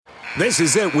This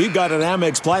is it. We've got an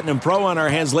Amex Platinum Pro on our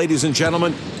hands, ladies and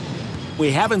gentlemen.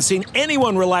 We haven't seen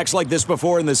anyone relax like this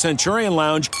before in the Centurion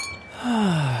Lounge.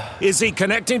 Is he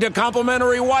connecting to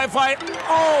complimentary Wi-Fi?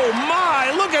 Oh,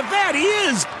 my. Look at that. He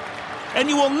is. And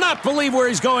you will not believe where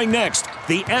he's going next.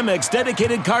 The Amex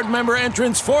dedicated card member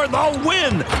entrance for the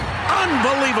win.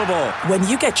 Unbelievable. When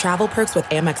you get travel perks with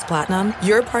Amex Platinum,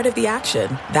 you're part of the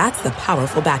action. That's the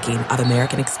powerful backing of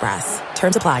American Express.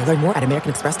 Terms apply. Learn more at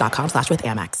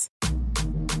americanexpress.com/withAmex.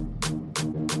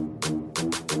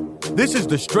 This is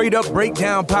the Straight Up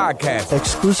Breakdown Podcast.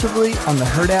 Exclusively on the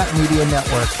Herd App Media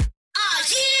Network.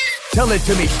 Tell it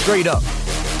to me straight up.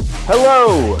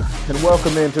 Hello, and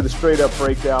welcome into the Straight Up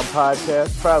Breakdown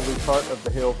Podcast, proudly part of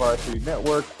the Hail Varsity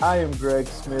Network. I am Greg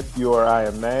Smith, I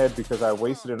am mad because I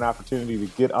wasted an opportunity to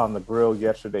get on the grill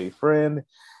yesterday, friend.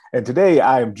 And today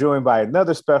I am joined by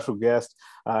another special guest,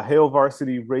 Hail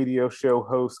Varsity radio show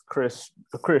host, Chris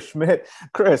Schmidt.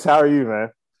 Chris, how are you,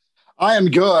 man? I am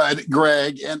good,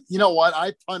 Greg. And you know what?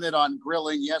 I punted on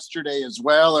grilling yesterday as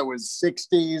well. It was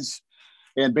 60s.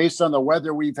 And based on the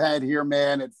weather we've had here,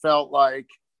 man, it felt like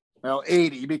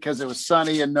 80 because it was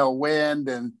sunny and no wind.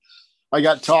 And I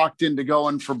got talked into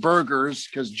going for burgers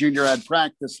because Junior had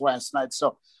practice last night.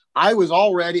 So I was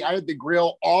all ready. I had the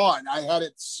grill on. I had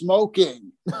it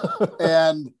smoking.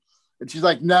 and she's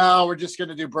like, no, we're just going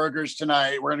to do burgers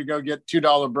tonight. We're going to go get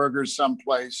 $2 burgers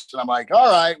someplace. And I'm like,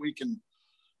 all right, we can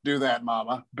do that,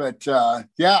 mama. But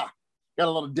yeah, got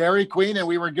a little Dairy Queen and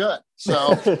we were good.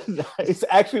 So nice.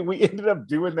 Actually, we ended up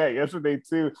doing that yesterday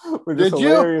too, which is Did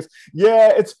hilarious. You?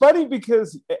 Yeah, it's funny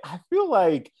because I feel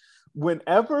like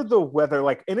whenever the weather,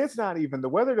 and it's not even, the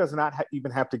weather does not even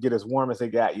have to get as warm as it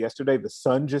got yesterday. The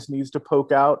sun just needs to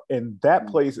poke out and that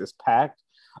place is packed.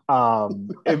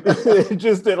 It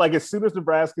just did, as soon as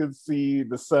Nebraskans see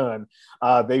the sun,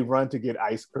 they run to get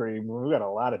ice cream. We've got a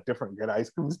lot of different good ice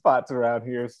cream spots around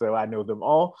here, so I know them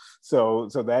all. So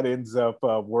that ends up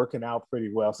working out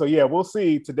pretty well. So yeah, we'll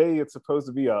see. Today it's supposed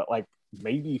to be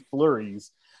maybe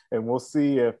flurries, and we'll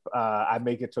see if I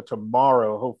make it to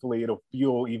tomorrow. Hopefully it'll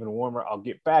feel even warmer. I'll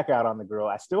get back out on the grill.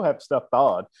 I still have stuff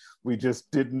thawed. We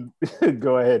just didn't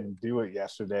go ahead and do it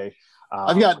yesterday.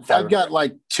 I've got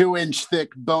 2-inch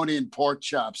thick bone-in pork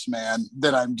chops, man,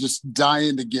 that I'm just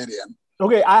dying to get in.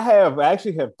 Okay, I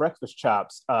actually have breakfast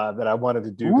chops that I wanted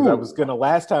to do because I was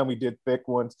last time we did thick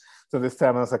ones. So this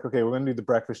time I was like, okay, we're going to do the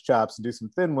breakfast chops and do some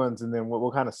thin ones. And then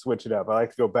we'll kind of switch it up. I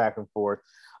like to go back and forth.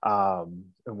 And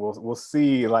we'll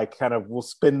see, we'll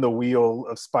spin the wheel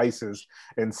of spices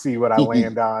and see what I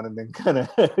land on and then kind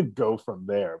of go from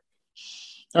there.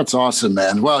 That's awesome,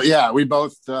 man. Well, yeah, we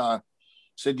both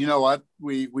said, you know what,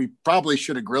 we probably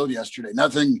should have grilled yesterday.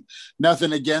 Nothing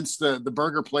against the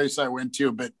burger place I went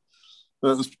to, but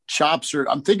those chops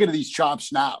I'm thinking of these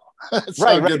chops now.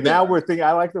 right. Now we're thinking,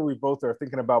 I like that we both are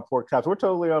thinking about pork chops. We're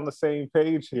totally on the same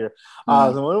page here. So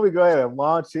why don't we go ahead and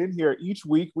launch in here? Each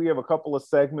week we have a couple of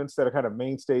segments that are kind of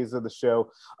mainstays of the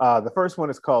show. The first one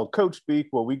is called Coach Speak,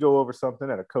 where we go over something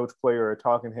that a coach, player, or a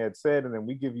talking head said, and then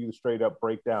we give you the straight up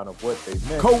breakdown of what they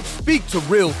meant. Coach Speak to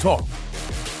Real Talk.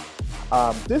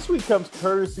 This week comes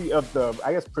courtesy of the,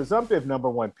 presumptive number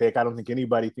one pick. I don't think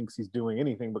anybody thinks he's doing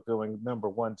anything but going number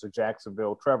one to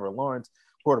Jacksonville, Trevor Lawrence,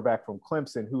 quarterback from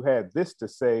Clemson, who had this to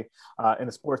say in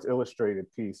a Sports Illustrated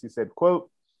piece. He said, quote,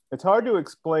 "It's hard to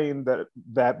explain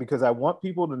that because I want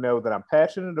people to know that I'm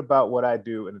passionate about what I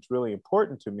do and it's really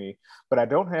important to me, but I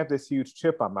don't have this huge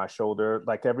chip on my shoulder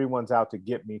like everyone's out to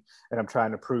get me and I'm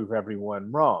trying to prove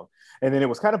everyone wrong." And then it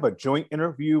was kind of a joint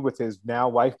interview with his now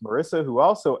wife, Marissa, who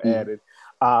also added,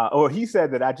 he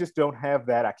said that I just don't have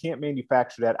that. I can't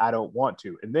manufacture that. I don't want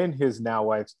to. And then his now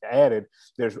wife added,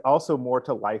 there's also more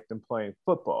to life than playing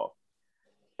football.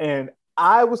 And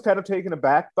I was kind of taken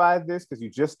aback by this because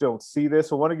you just don't see this.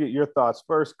 So I want to get your thoughts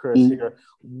first, Chris, here.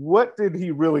 What did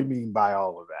he really mean by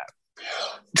all of that?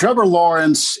 Trevor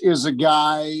Lawrence is a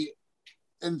guy,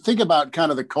 and think about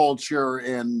kind of the culture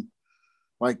in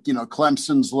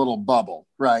Clemson's little bubble,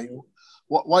 right?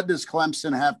 What does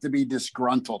Clemson have to be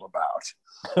disgruntled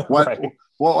about?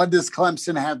 What does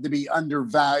Clemson have to be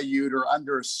undervalued or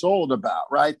undersold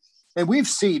about, right? And we've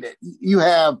seen it. You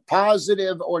have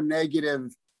positive or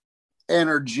negative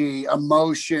energy,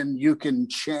 emotion you can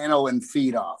channel and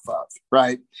feed off of,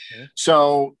 right? Okay.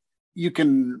 So you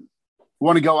can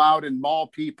want to go out and maul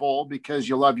people because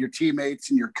you love your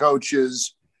teammates and your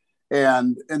coaches.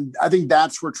 And I think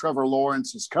that's where Trevor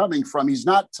Lawrence is coming from. He's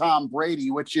not Tom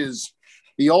Brady, which is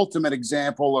the ultimate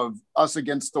example of us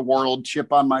against the world,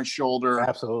 chip on my shoulder.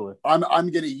 Absolutely. I'm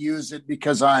going to use it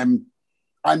because I'm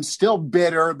still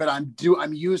bitter, but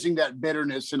I'm using that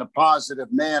bitterness in a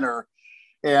positive manner.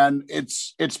 And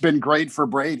it's been great for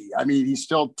Brady. I mean, he's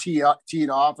still teed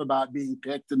off about being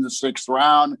picked in the 6th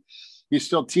round. He's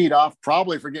still teed off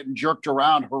probably for getting jerked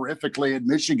around horrifically in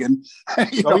Michigan,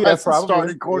 as a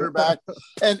starting quarterback.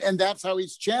 Yeah. And that's how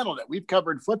he's channeled it. We've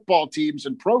covered football teams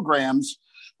and programs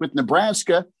with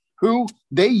Nebraska who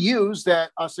they use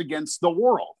that us against the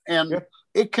world. And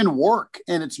it can work,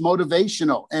 and it's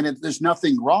motivational, and there's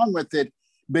nothing wrong with it,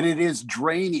 but it is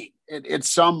draining. At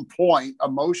some point,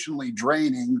 emotionally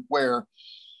draining, where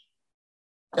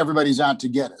everybody's out to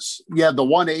get us. Yeah, the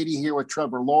 180 here with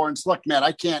Trevor Lawrence. Look, man,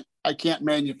 I can't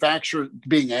manufacture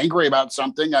being angry about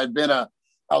something. I've been a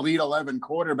Elite 11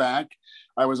 quarterback.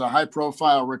 I was a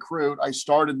high-profile recruit. I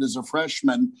started as a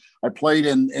freshman. I played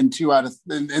in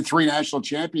 3 national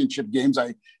championship games.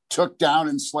 I took down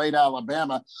and slayed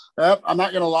Alabama. I'm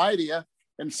not going to lie to you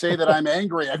and say that I'm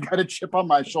angry. I've got a chip on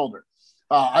my shoulder.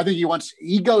 I think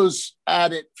he goes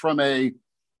at it from I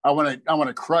want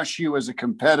to crush you as a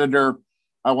competitor.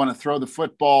 I want to throw the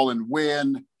football and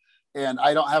win. And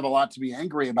I don't have a lot to be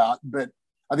angry about, but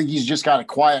I think he's just got a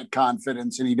quiet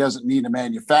confidence, and he doesn't need to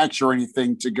manufacture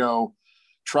anything to go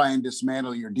try and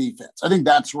dismantle your defense. I think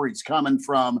that's where he's coming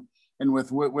from. And with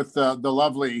the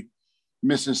lovely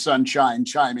Mrs. Sunshine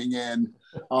chiming in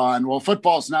on, well,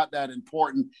 football's not that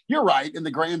important. You're right. In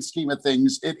the grand scheme of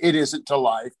things, it isn't to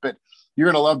life, but you're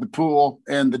going to love the pool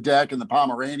and the deck and the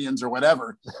Pomeranians or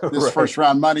whatever this right. First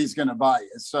round money is going to buy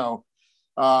you. So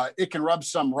it can rub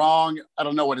some wrong. I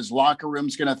don't know what his locker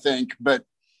room's going to think, but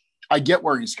I get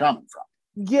where he's coming from.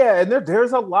 Yeah. And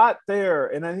there's a lot there.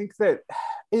 And I think that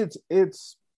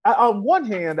it's on one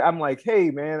hand, I'm like,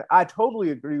 hey man, I totally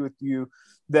agree with you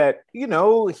that,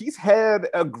 he's had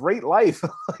a great life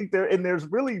and there's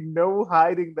really no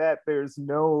hiding that. There's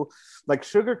no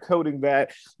sugarcoating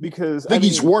that, because I think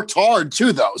he's worked hard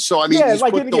too, though. So, he's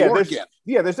put the work in.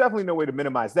 Yeah, there's definitely no way to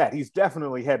minimize that. He's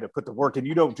definitely had to put the work in.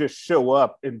 You don't just show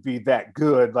up and be that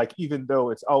good. Even though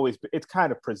it's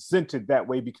kind of presented that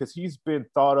way, because he's been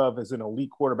thought of as an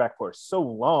elite quarterback for so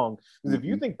long. Because if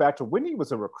you think back to when he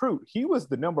was a recruit, he was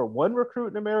the number 1 recruit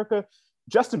in America.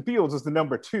 Justin Fields is the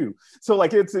number 2. So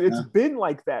it's been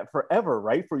like that forever,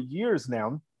 right? For years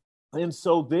now. And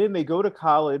so then they go to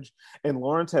college, and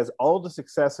Lawrence has all the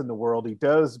success in the world. He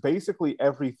does basically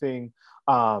everything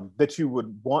that you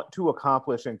would want to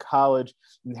accomplish in college,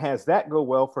 and has that go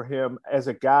well for him as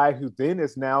a guy who then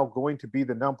is now going to be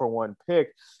the number 1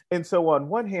 pick. And so on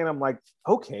one hand, I'm like,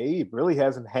 okay, he really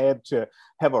hasn't had to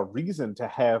have a reason to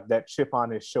have that chip on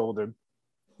his shoulder.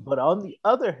 But on the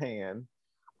other hand,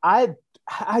 I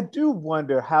do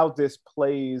wonder how this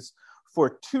plays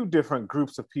for 2 different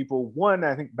groups of people. One,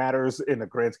 I think, matters in the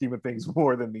grand scheme of things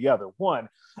more than the other. One,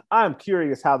 I'm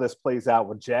curious how this plays out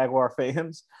with Jaguar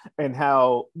fans, and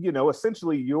how,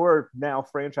 essentially your now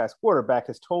franchise quarterback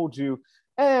has told you,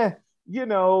 I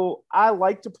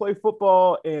like to play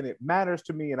football and it matters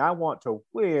to me and I want to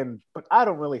win, but I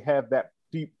don't really have that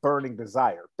deep burning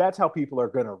desire. That's how people are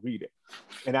going to read it.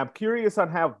 And I'm curious on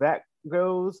how that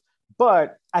goes.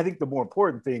 But I think the more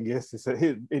important thing is that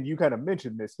and you kind of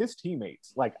mentioned this, his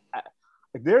teammates,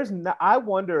 I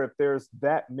wonder if there's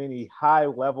that many high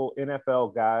level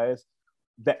NFL guys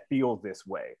that feel this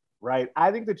way, right?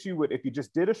 I think that you would, if you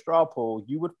just did a straw poll,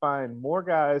 you would find more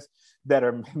guys that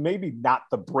are maybe not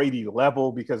the Brady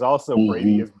level, because also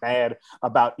Brady is mad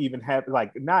about even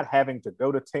not having to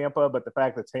go to Tampa, but the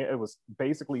fact that it was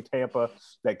basically Tampa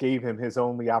that gave him his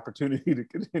only opportunity to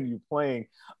continue playing.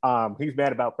 He's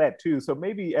mad about that too. So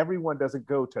maybe everyone doesn't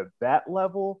go to that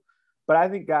level, but I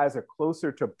think guys are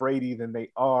closer to Brady than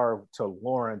they are to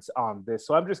Lawrence on this.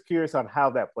 So I'm just curious on how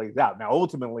that plays out. Now,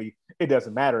 ultimately, it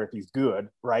doesn't matter if he's good,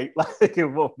 right? It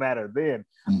won't matter then.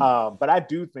 But I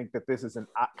do think that this is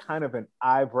kind of an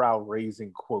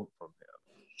eyebrow-raising quote from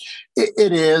him.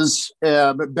 It is,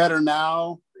 but better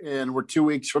now, and we're 2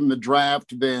 weeks from the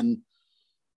draft, than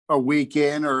a week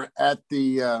in or at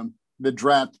the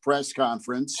draft press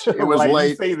conference. It was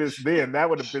late. You say this then, that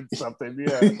would have been something.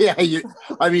 Yeah.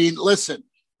 Listen,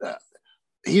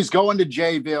 he's going to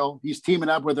Jayville. He's teaming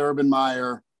up with Urban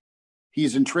Meyer.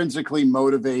 He's intrinsically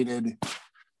motivated.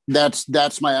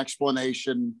 That's my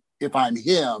explanation if I'm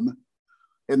him.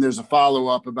 And there's a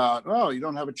follow-up about, oh, you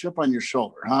don't have a chip on your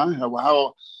shoulder,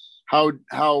 huh?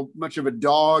 How much of a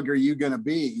dog are you going to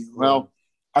be? Well,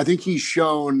 I think he's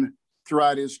shown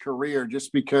throughout his career,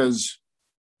 just because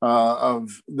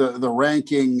of the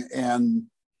ranking and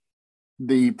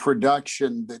the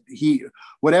production, that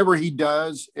whatever he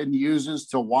does and uses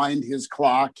to wind his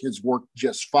clock has worked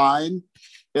just fine.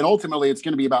 And ultimately, it's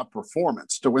going to be about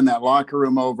performance to win that locker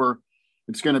room over.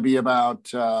 It's going to be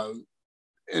about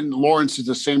and Lawrence is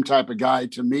the same type of guy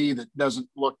to me that doesn't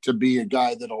look to be a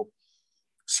guy that'll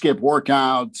skip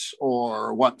workouts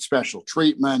or want special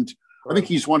treatment. Right. I think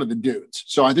he's one of the dudes.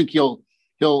 So I think he'll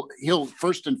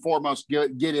first and foremost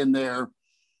get in there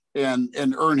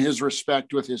and earn his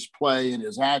respect with his play and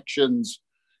his actions.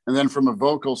 And then from a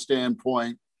vocal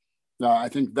standpoint, I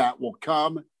think that will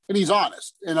come. And he's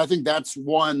honest. And I think that's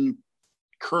one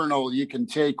kernel you can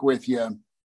take with you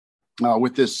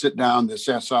with this sit down, this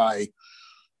SI,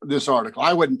 this article.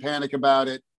 I wouldn't panic about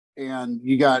it. And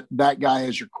you got that guy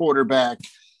as your quarterback.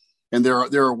 And there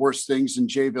are worse things, and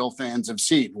Jayville fans have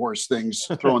seen worse things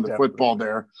throwing the football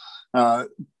there,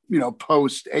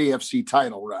 post AFC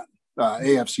title run,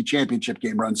 AFC championship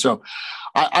game run. So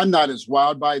I'm not as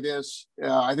wowed by this.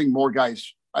 I think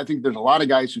there's a lot of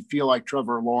guys who feel like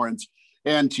Trevor Lawrence.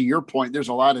 And to your point, there's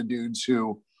a lot of dudes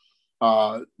who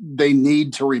they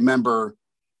need to remember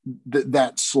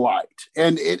that slight.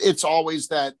 And it's always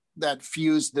that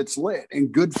fuse that's lit,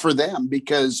 and good for them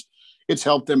because it's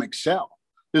helped them excel.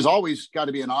 There's always got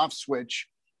to be an off switch.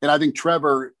 And I think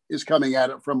Trevor is coming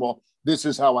at it from, well, this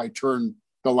is how I turn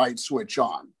the light switch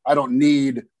on. I don't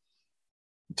need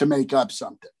to make up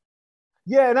something.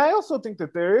 Yeah, and I also think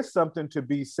that there is something to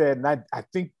be said. And I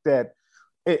think that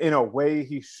in a way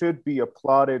he should be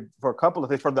applauded for a couple of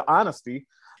things, for the honesty.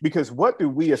 Because what do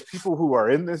we as people who are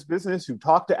in this business, who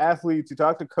talk to athletes, who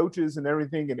talk to coaches and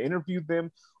everything and interview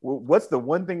them, what's the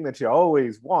one thing that you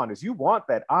always want is you want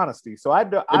that honesty. So I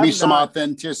need some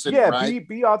authenticity, right?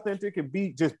 be authentic and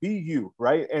be you,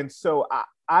 right? And so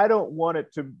I don't want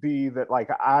it to be that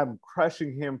like I'm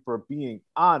crushing him for being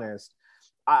honest.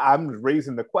 I'm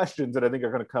raising the questions that I think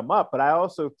are going to come up, but I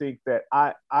also think that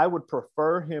I would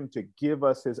prefer him to give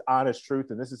us his honest truth,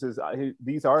 and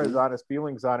these are his honest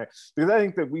feelings on it, because I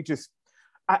think that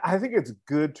I think it's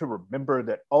good to remember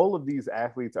that all of these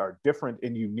athletes are different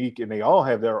and unique, and they all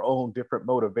have their own different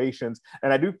motivations.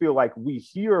 And I do feel like we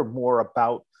hear more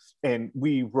about and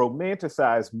we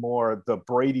romanticize more the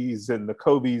Bradys and the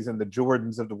Kobes and the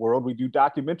Jordans of the world. We do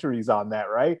documentaries on that,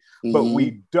 right? Mm-hmm. But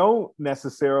we don't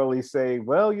necessarily say,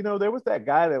 well, there was that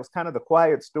guy that was kind of the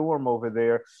quiet storm over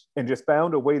there and just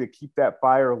found a way to keep that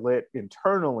fire lit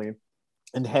internally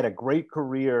and had a great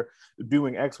career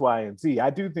doing X, Y, and Z.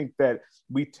 I do think that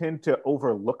we tend to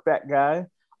overlook that guy.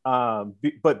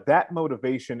 But that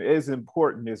motivation is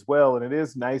important as well. And it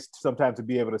is nice sometimes to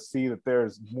be able to see that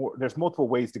there's multiple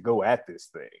ways to go at this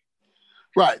thing.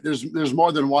 Right. There's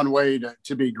more than one way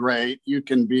to be great. You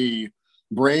can be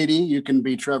Brady, you can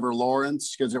be Trevor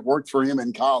Lawrence, because it worked for him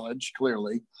in college,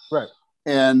 clearly. Right.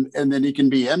 And then you can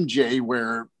be MJ,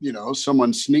 where,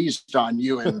 someone sneezed on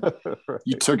you and right.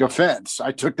 You took offense.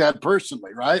 I took that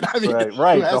personally, right? I mean,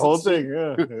 right. The whole thing.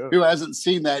 Who hasn't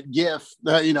seen that GIF,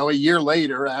 a year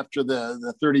later after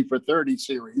the 30 for 30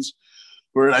 series,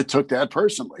 where I took that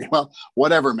personally? Well,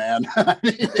 whatever, man.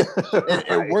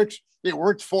 It worked. It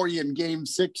worked for you in Game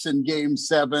 6 and Game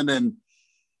 7, and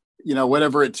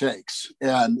whatever it takes.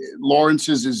 And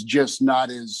Lawrence's is just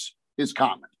not as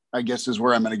common, I guess, is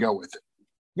where I'm going to go with it.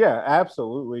 Yeah,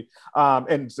 absolutely.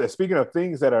 And speaking of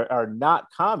things that are not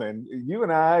common, you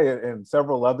and I and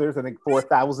several others, I think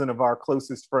 4,000 of our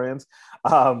closest friends,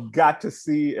 got to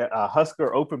see a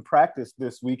Husker open practice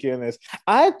this weekend. As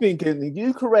I think, and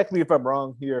you correct me if I'm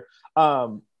wrong here,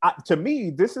 to me,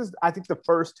 this is, I think, the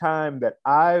first time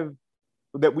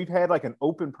that we've had like an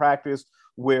open practice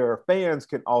where fans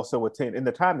can also attend. In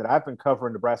the time that I've been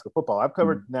covering Nebraska football, I've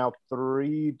covered now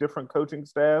 3 different coaching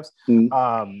staffs. And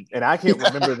I can't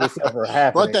remember this ever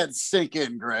happening. Let that sink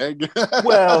in, Greg.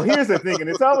 Well, here's the thing. And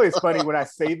it's always funny when I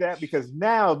say that, because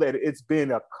now that it's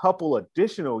been a couple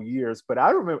additional years, but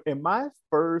I remember in my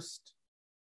first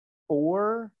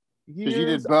 4 years. You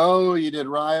did Bo, you did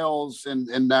Riles, and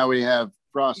now we have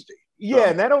Frosty.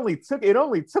 Yeah, and it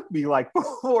only took me like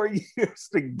 4 years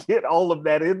to get all of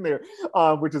that in there,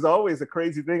 which is always a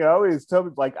crazy thing. I always tell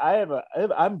people, like,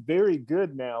 I'm very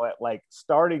good now at like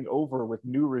starting over with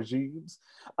new regimes,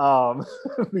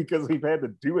 because we've had to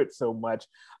do it so much,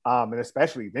 and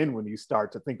especially then when you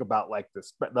start to think about like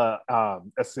the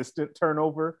assistant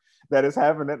turnover that is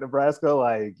happening at Nebraska.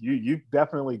 Like you've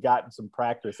definitely gotten some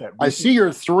practice at. I see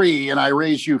you're 3 and I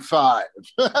raise you 5.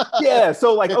 Yeah,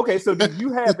 so like, okay, so do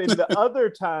you have in the other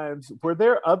times, were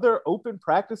there other open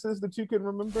practices that you can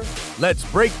remember? Let's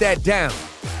break that down.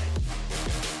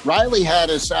 Riley had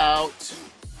us out.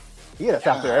 He had us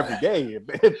out there every day.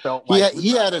 It felt like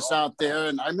he had us out there,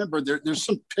 and I remember there's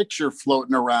some picture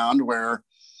floating around where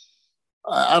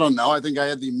I don't know. I think I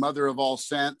had the mother of all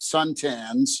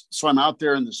suntans, so I'm out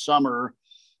there in the summer,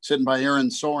 sitting by Aaron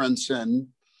Sorensen,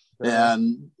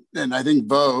 and I think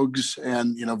Vogues,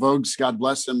 and Vogues, God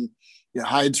bless him,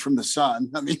 hides from the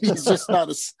sun. I mean, he's just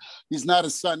he's not a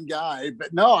sun guy.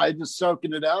 But no, I just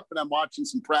soaking it up, and I'm watching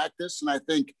some practice, and I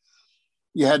think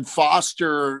you had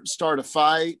Foster start a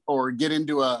fight or get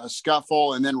into a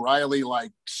scuffle, and then Riley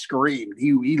like screamed.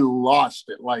 He lost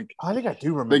it. Like, I think I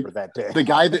do remember that day. The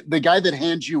guy that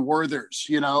hands you Werther's,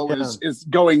 is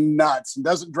going nuts and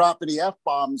doesn't drop any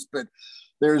F-bombs, but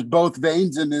there's both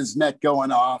veins in his neck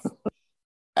going off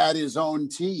at his own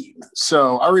team.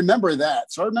 So I remember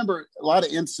that. So I remember a lot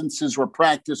of instances where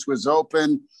practice was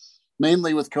open,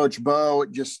 mainly with Coach Bo,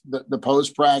 just the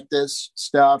post practice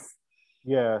stuff.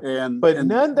 Yeah, and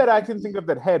none that I can think of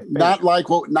that had not like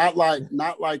what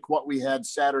we had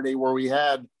Saturday, where we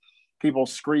had people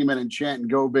screaming and chanting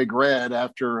 "Go Big Red"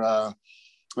 after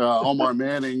Omar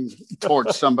Manning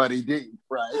torched somebody deep,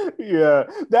 right? Yeah,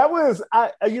 that was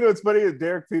it's funny.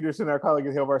 Derek Peterson, our colleague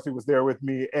at Hail Varsity, was there with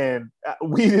me, and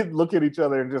we didn't look at each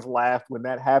other and just laughed when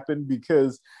that happened,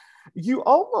 because you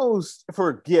almost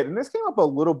forget, and this came up a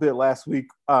little bit last week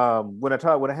when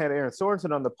I had Aaron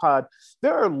Sorensen on the pod.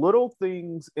 There are little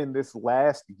things in this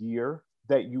last year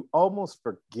that you almost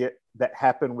forget that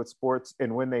happen with sports,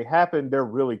 and when they happen, they're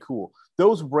really cool.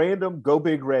 Those random "Go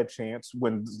Big Red" chants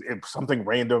when something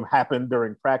random happened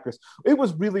during practice, it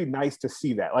was really nice to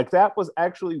see that. Like, that was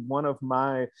actually one of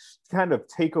my kind of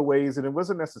takeaways, and it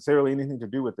wasn't necessarily anything to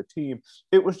do with the team.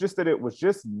 It was just that it was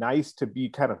just nice to be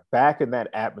kind of back in that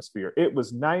atmosphere. It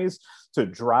was nice to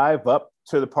drive up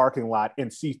to the parking lot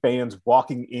and see fans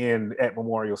walking in at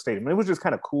Memorial Stadium. It was just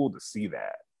kind of cool to see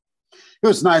that. It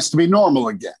was nice to be normal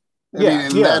again.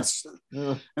 That's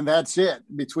it.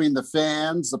 Between the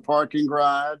fans, the parking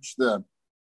garage, the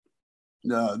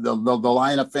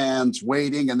line of fans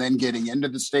waiting and then getting into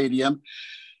the stadium,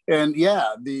 and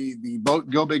the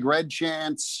 "Go Big Red"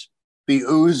 chants, the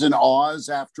oohs and ahs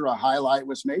after a highlight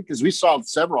was made, because we saw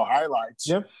several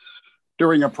highlights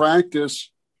during a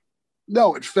practice.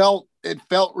 No, it felt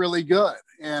really good,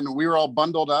 and we were all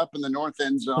bundled up in the north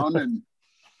end zone and.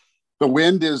 The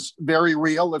wind is very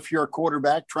real if you're a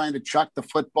quarterback trying to chuck the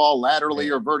football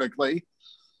laterally or vertically.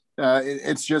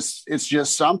 It's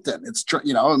just something. It's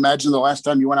imagine the last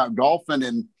time you went out golfing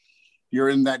and you're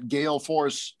in that gale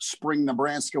force spring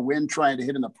Nebraska wind trying to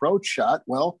hit an approach shot.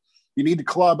 Well, you need to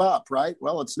club up, right?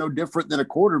 Well, it's no different than a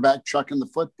quarterback chucking the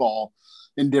football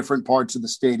in different parts of the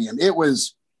stadium. It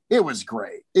was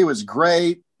great. It was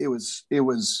great. It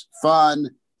was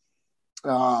fun.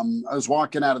 I was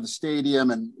walking out of the stadium,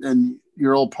 and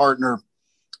your old partner,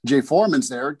 Jay Foreman's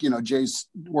there. Jay's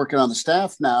working on the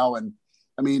staff now, and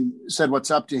said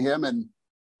what's up to him. And,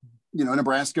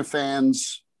 Nebraska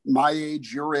fans, my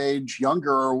age, your age,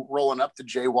 younger, are rolling up to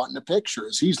Jay wanting a picture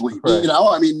as he's leaving,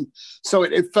 right. So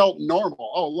it felt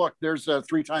normal. Oh, look, there's a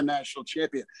 3-time national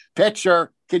champion.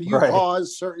 Picture. Can you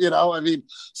pause, sir?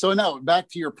 So no, back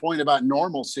to your point about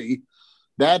normalcy.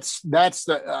 That's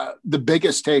the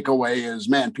biggest takeaway is,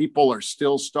 man, people are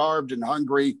still starved and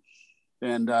hungry,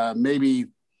 and May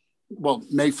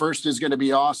 1st is going to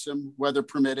be awesome, weather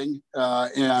permitting,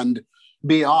 and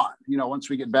beyond. Once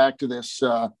we get back to this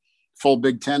full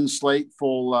Big Ten slate,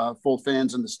 full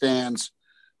fans in the stands,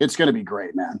 it's going to be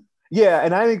great, man. Yeah,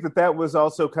 and I think that was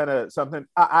also kind of something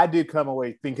I did come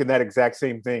away thinking that exact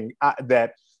same thing,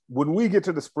 that when we get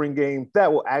to the spring game,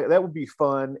 that will be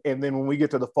fun. And then when we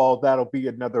get to the fall, that'll be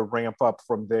another ramp up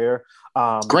from there.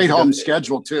 Great home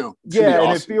schedule too. Yeah, awesome.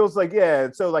 And it feels like,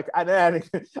 so like, I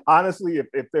honestly,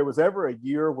 if there was ever a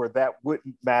year where that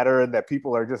wouldn't matter and that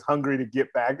people are just hungry to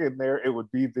get back in there, it would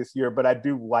be this year. But I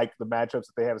do like the matchups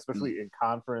that they have, especially in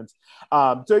conference.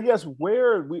 So yes,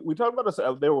 where we talked about this,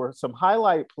 there were some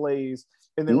highlight plays.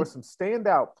 And there were some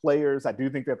standout players. I do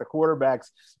think that the quarterbacks,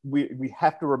 we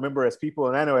have to remember as people,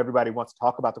 and I know everybody wants to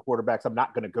talk about the quarterbacks. I'm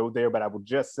not going to go there, but I will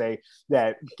just say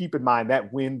that keep in mind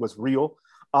that wind was real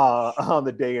on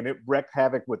the day, and it wreaked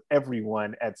havoc with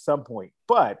everyone at some point.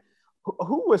 But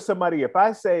who was somebody, if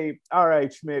I say, all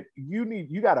right, Schmidt,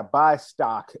 you got to buy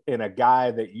stock in a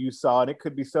guy that you saw, and it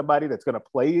could be somebody that's going to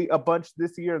play a bunch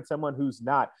this year and someone who's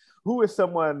not. Who is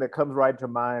someone that comes right to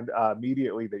mind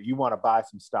immediately that you want to buy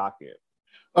some stock in?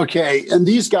 Okay, and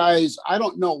these guys, I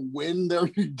don't know when they're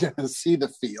going to see the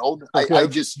field. Okay.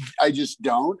 I just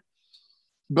don't.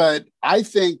 But I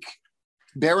think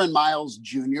Baron Miles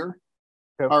Jr.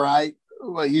 Okay. All right,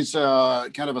 well, he's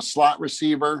kind of a slot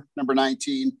receiver, number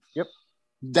 19. Yep.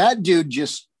 That dude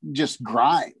just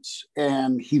grinds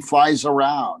and he flies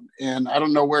around. And I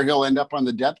don't know where he'll end up on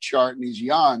the depth chart, and he's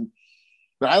young.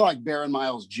 But I like Baron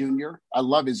Miles Jr. I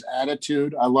love his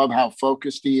attitude. I love how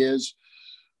focused he is.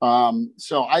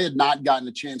 So I had not gotten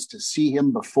a chance to see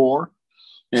him before,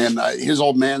 And his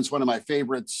old man's one of my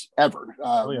favorites ever.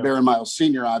 Baron Miles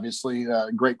Sr., obviously,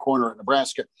 great corner at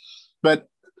Nebraska. But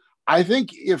I think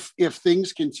if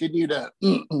things continue to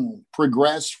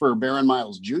progress for Baron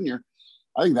Miles Jr.,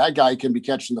 I think that guy can be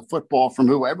catching the football from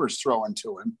whoever's throwing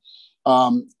to him.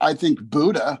 I think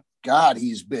Buddha, God,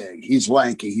 he's big, he's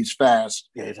lanky, he's fast.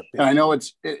 Yeah, he's a big.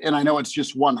 And I know it's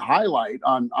just one highlight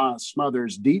on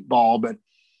Smothers' deep ball, but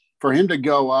for him to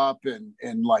go up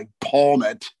and like palm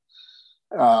it,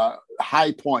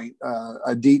 high point,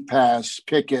 a deep pass,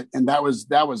 pick it, and that was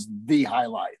the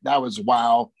highlight. That was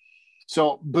wow.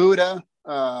 So Buddha,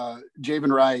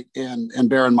 Javen Wright, and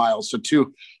Baron Miles, so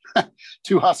two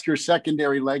Husker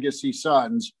secondary legacy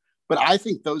sons. But I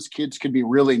think those kids could be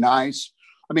really nice.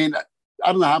 I mean,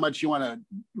 I don't know how much you want to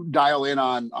dial in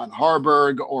on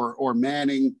Harburg or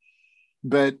Manning,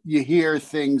 but you hear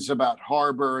things about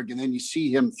Harburg, and then you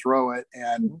see him throw it,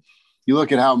 and you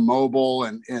look at how mobile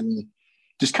and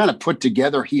just kind of put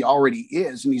together he already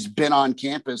is, and he's been on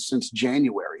campus since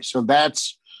January. So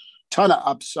that's a ton of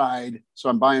upside. So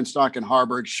I'm buying stock in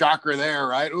Harburg. Shocker there,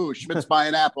 right? Ooh, Schmidt's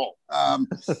buying Apple.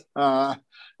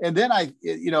 And then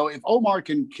if Omar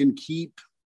can keep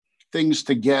things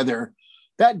together,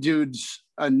 that dude's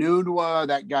a Nunwa,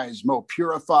 that guy's Mo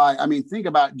Purify. I mean, think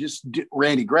about just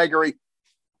Randy Gregory.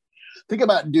 Think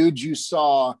about dudes you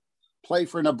saw play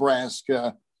for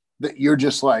Nebraska that you're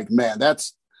just like, man,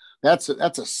 that's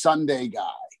a Sunday guy.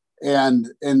 And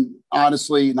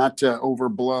honestly, not to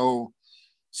overblow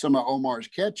some of Omar's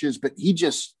catches, but he's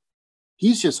just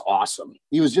awesome.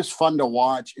 He was just fun to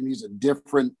watch, and he's a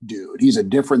different dude. He's a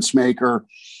difference maker.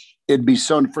 It'd be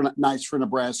so nice for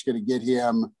Nebraska to get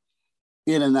him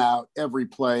in and out every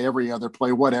play, every other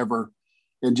play, whatever,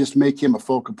 and just make him a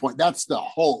focal point. That's the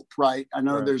hope, right? I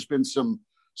know there's been some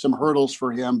hurdles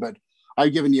for him, but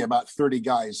I've given you about 30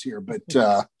 guys here. But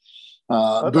Buddha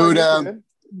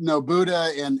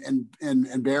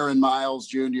and Baron Miles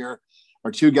Jr.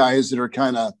 are two guys that are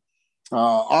kind of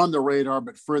on the radar,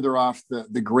 but further off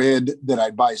the grid that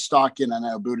I'd buy stock in. I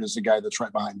know Buddha's the guy that's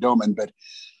right behind Doman, but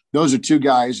those are two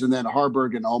guys. And then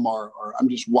Harburg and Omar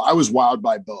I was wowed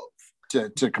by both.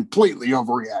 To completely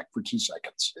overreact for 2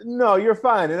 seconds. No, you're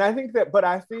fine. And I think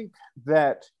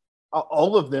that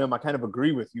all of them, I kind of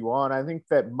agree with you on. I think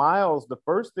that Miles, the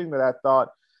first thing that I thought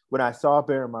when I saw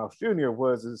Baron Miles Jr.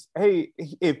 was, hey,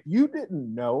 if you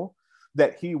didn't know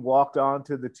that he walked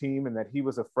onto the team and that he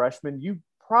was a freshman, you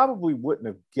probably wouldn't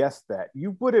have guessed that.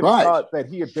 You would have thought that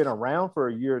he had been around for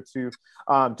a year or two,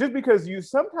 just because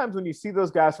sometimes when you see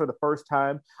those guys for the first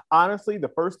time, honestly, the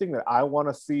first thing that I want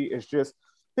to see is just,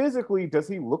 physically, does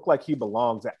he look like he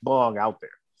belong out there?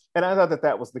 And I thought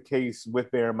that was the case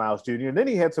with Baron Miles Jr. And then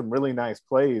he had some really nice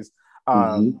plays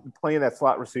playing that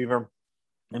slot receiver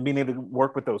and being able to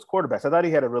work with those quarterbacks. I thought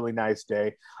he had a really nice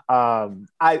day.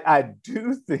 I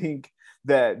do think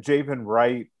that Javen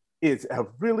Wright is a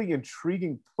really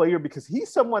intriguing player because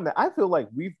he's someone that I feel like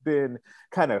we've been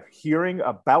kind of hearing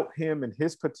about him and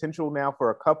his potential now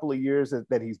for a couple of years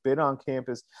that he's been on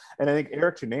campus. And I think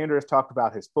Eric Chenander has talked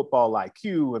about his football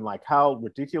IQ and like how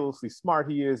ridiculously smart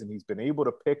he is. And he's been able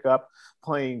to pick up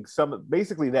playing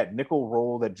basically that nickel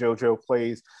role that JoJo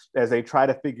plays as they try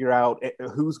to figure out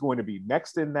who's going to be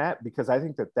next in that, because I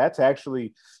think that that's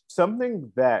actually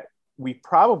something that we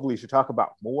probably should talk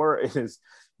about more is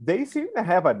they seem to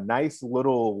have a nice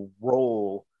little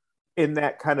role in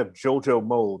that kind of JoJo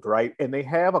mold, right? And they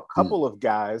have a couple of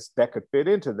guys that could fit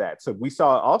into that. So we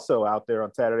saw also out there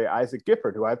on Saturday, Isaac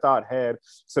Gifford, who I thought had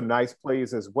some nice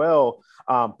plays as well.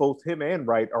 Both him and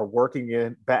Wright are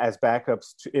working as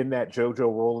backups in that JoJo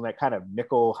role, in that kind of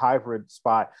nickel hybrid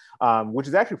spot, which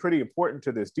is actually pretty important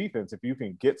to this defense. If you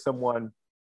can get someone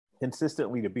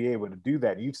consistently to be able to do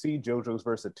that. You've seen JoJo's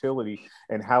versatility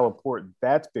and how important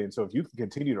that's been. So if you can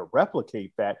continue to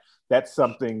replicate that, that's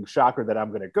something, shocker that I'm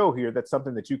going to go here, that's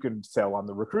something that you can sell on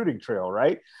the recruiting trail,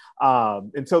 right?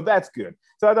 And so that's good.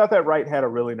 So I thought that Wright had a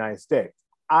really nice day.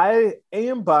 I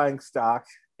am buying stock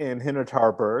in Henrik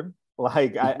Harburg.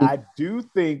 Like, I do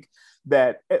think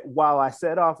that while I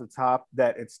said off the top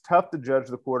that it's tough to judge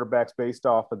the quarterbacks based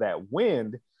off of that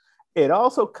wind, it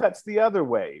also cuts the other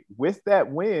way. With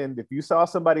that wind, if you saw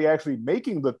somebody actually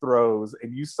making the throws,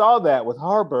 and you saw that with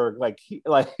Harburg,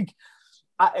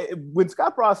 when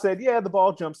Scott Frost said, yeah, the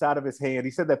ball jumps out of his hand,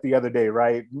 he said that the other day,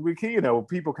 right?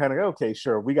 People kind of go, okay,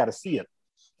 sure, we got to see him.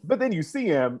 But then you see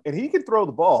him, and he can throw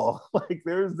the ball. Like,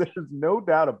 there's no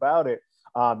doubt about it,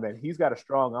 that he's got a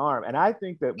strong arm. And I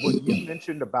think that what you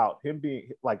mentioned about him being,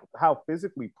 like, how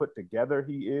physically put together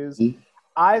he is,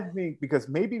 I think because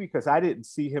I didn't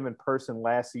see him in person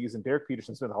last season. Derek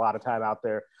Peterson spent a lot of time out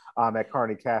there at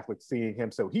Kearney Catholic seeing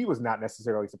him, so he was not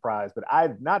necessarily surprised, but I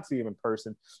did not see him in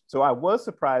person. So I was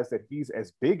surprised that he's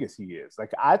as big as he is.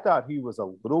 Like, I thought he was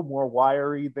a little more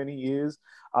wiry than he is.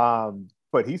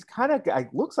 But he's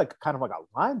looks like kind of like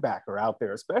a linebacker out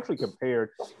there, especially compared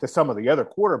to some of the other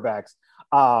quarterbacks.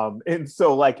 And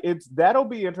so that'll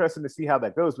be interesting to see how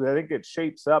that goes. But I think it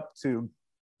shapes up to,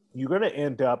 you're going to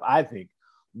end up, I think,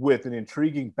 with an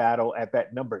intriguing battle at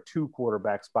that number 2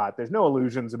 quarterback spot. There's no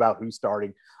illusions about who's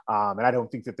starting. And I don't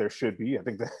think that there should be. I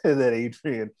think that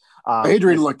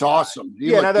Adrian looked awesome.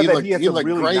 He had some really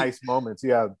great. Nice moments.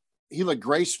 Yeah. He looked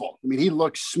graceful. I mean, he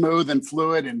looked smooth and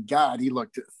fluid, and God, he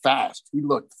looked fast. He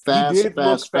looked fast. He did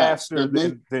look faster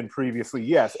than previously,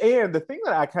 yes. And the thing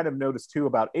that I kind of noticed too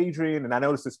about Adrian, and I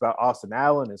noticed this about Austin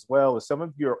Allen as well, is some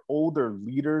of your older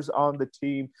leaders on the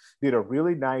team did a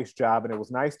really nice job, and it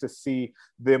was nice to see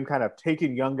them kind of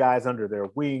taking young guys under their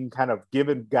wing, kind of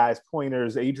giving guys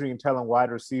pointers. Adrian telling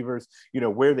wide receivers,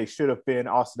 where they should have been.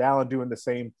 Austin Allen doing the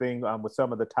same thing with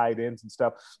some of the tight ends and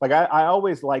stuff. Like I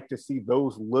always like to see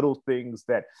those little things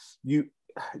that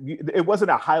it wasn't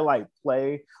a highlight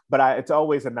play, but it's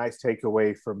always a nice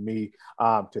takeaway for me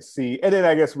to see. And then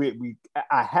I guess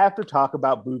I have to talk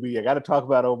about Boobie. I got to talk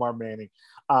about Omar Manning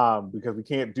because we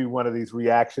can't do one of these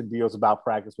reaction deals about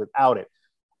practice without it.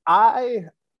 I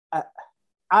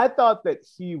thought that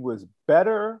he was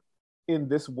better in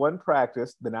this one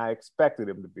practice than I expected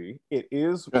him to be. It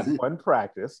is one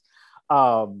practice.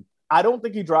 I don't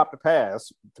think he dropped a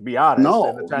pass, to be honest.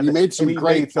 No, he made some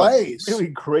great plays. Really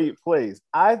great plays.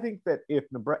 I think that if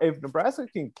Nebraska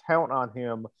can count on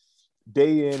him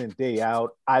day in and day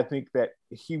out, I think that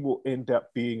he will end up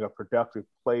being a productive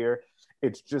player.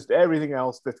 It's just everything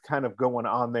else that's kind of going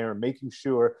on there and making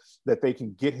sure that they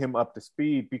can get him up to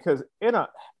speed, because in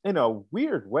a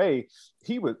weird way,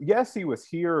 he was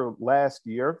here last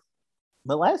year.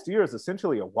 The last year is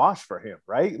essentially a wash for him,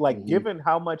 right? Like, given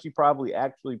how much he probably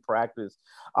actually practiced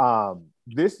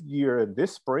this year and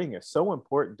this spring is so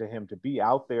important to him to be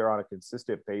out there on a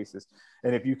consistent basis.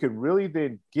 And if you can really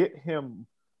then get him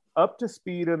up to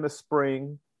speed in the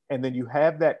spring, and then you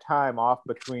have that time off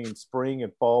between spring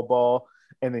and fall ball,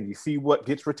 and then you see what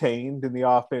gets retained in the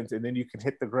offense, and then you can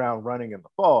hit the ground running in the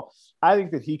fall, I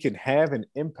think that he can have an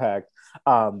impact.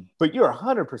 But you're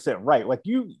 100% right. Like,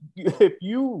 if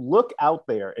you look out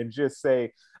there and just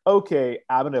say, okay,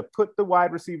 I'm going to put the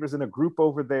wide receivers in a group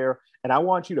over there, and I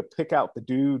want you to pick out the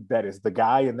dude that is the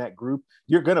guy in that group,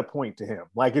 you're going to point to him.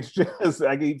 Like, it's just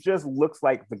like, he just looks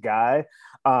like the guy.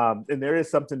 And there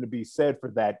is something to be said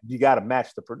for that. You got to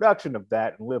match the production of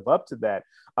that and live up to that.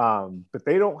 But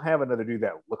they don't have another dude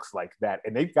that looks like that.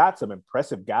 And they've got some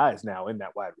impressive guys now in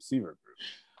that wide receiver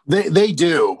group. They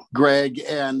do, Greg.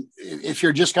 And if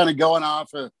you're just kind of going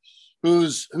off of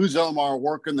who's Omar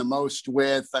working the most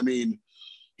with, I mean,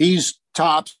 he's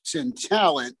tops in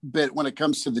talent, but when it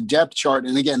comes to the depth chart,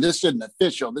 and again, this isn't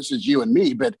official, this is you and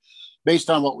me, but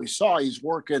based on what we saw, he's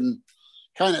working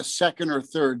kind of second or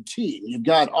third team. You've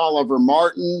got Oliver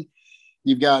Martin,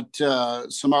 you've got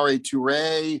Samori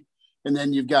Toure, and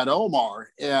then you've got Omar,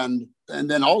 and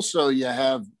then also you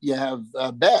have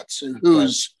Betts,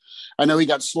 who's, I know he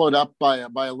got slowed up by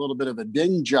a little bit of a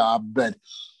ding job, but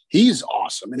he's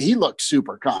awesome, and he looked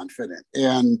super confident.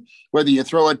 And whether you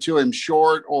throw it to him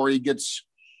short or he gets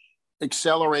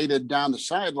accelerated down the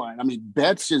sideline, I mean,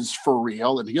 Betts is for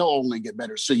real, and he'll only get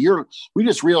better. So we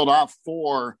just reeled off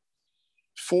four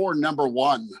number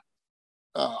one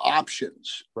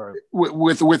options, right,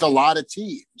 with a lot of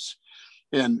teams.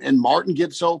 And Martin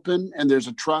gets open, and there's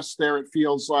a trust there, it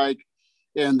feels like.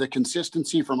 And the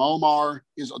consistency from Omar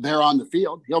is there on the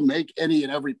field. He'll make any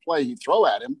and every play you throw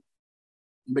at him,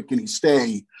 but can he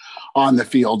stay on the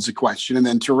field's a question. And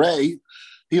then Toure,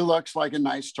 he looks like a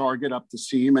nice target up the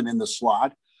seam and in the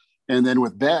slot. And then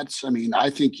with Betts, I mean,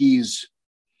 I think he's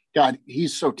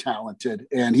so talented,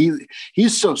 and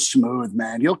he's so smooth,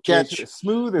 man. He'll catch.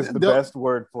 Smooth is the best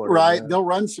word for it. Right. Man. They'll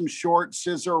run some short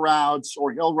scissor routes,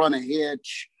 or he'll run a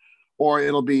hitch, or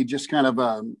it'll be just kind of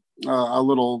a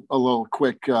little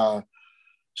quick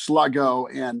sluggo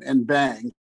and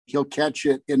bang. He'll catch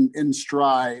it in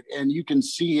stride, and you can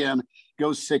see him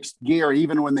go sixth gear.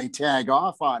 Even when they tag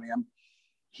off on him,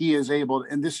 he is able,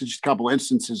 and this is just a couple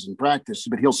instances in practice,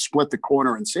 but he'll split the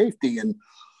corner and safety and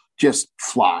just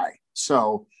fly.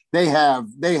 So they have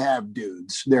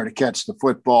dudes there to catch the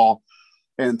football,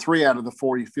 and 3 out of the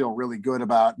 4 you feel really good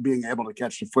about being able to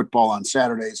catch the football on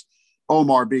Saturdays,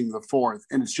 Omar being the 4th.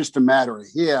 And it's just a matter of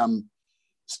him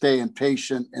staying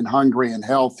patient and hungry and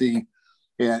healthy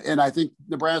And I think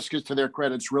Nebraska's, to their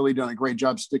credit's really done a great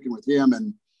job sticking with him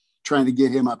and trying to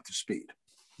get him up to speed.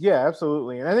 Yeah,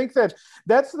 absolutely. And I think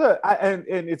that's and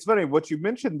it's funny, what you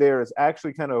mentioned there is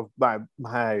actually kind of my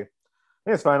I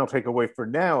guess final takeaway for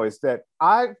now is that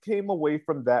I came away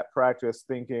from that practice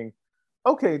thinking,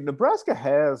 okay, Nebraska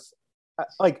has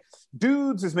like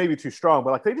dudes is maybe too strong,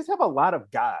 but like they just have a lot of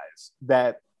guys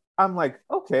that I'm like,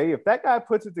 okay, if that guy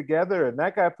puts it together and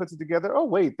that guy puts it together, oh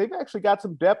wait, they've actually got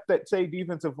some depth at, say,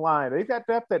 defensive line. They've got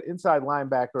depth at inside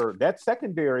linebacker, that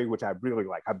secondary, which I really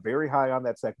like. I'm very high on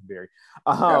that secondary.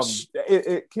 Yes.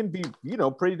 It can be,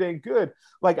 pretty dang good.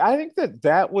 Like, I think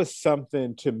that was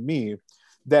something to me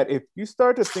that if you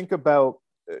start to think about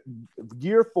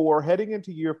year 4, heading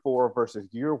into year 4 versus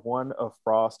year 1 of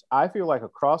Frost, I feel like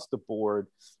across the board,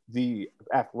 the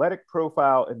athletic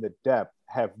profile and the depth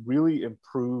have really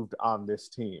improved on this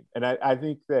team. And I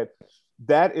think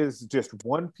that is just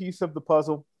one piece of the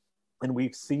puzzle. And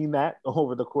we've seen that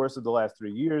over the course of the last 3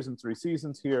 years and 3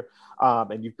 seasons here.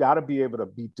 And you've got to be able to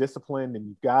be disciplined and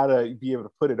you've got to be able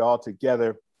to put it all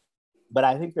together. But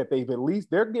I think that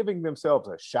they're giving themselves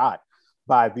a shot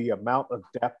by the amount of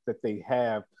depth that they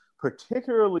have,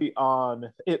 particularly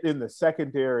in the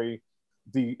secondary,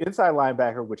 the inside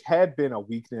linebacker, which had been a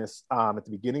weakness at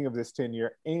the beginning of this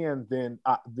tenure, and then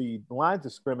the lines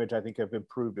of scrimmage, I think, have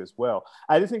improved as well.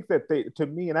 I just think that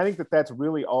I think that that's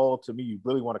really all, to me, you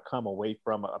really want to come away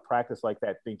from a practice like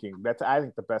that thinking that's, I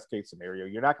think, the best case scenario.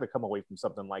 You're not going to come away from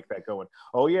something like that going,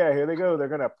 oh yeah, here they go, they're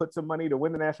going to put some money to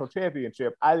win the national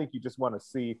championship. I think you just want to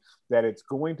see that it's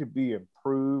going to be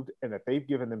improved and that they've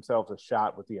given themselves a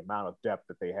shot with the amount of depth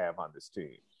that they have on this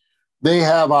team. They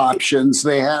have options.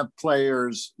 They have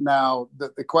players. Now,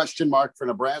 the question mark for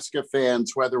Nebraska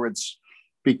fans, whether it's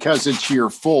because it's year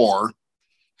 4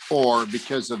 or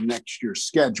because of next year's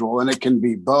schedule, and it can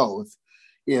be both,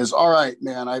 is, all right,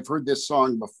 man, I've heard this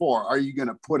song before. Are you going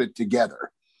to put it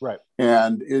together? Right.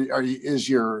 And is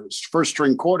your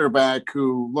first-string quarterback,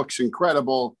 who looks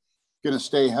incredible, going to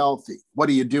stay healthy? What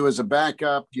do you do as a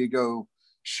backup? Do you go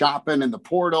shopping in the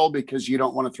portal because you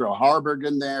don't want to throw Harburg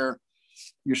in there?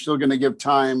 You're still going to give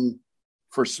time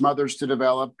for Smothers to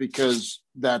develop because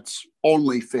that's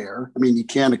only fair. I mean, you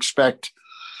can't expect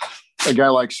a guy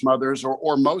like Smothers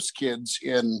or most kids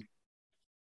in,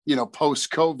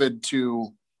 post-COVID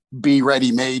to be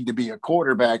ready-made to be a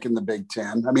quarterback in the Big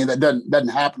Ten. I mean, that doesn't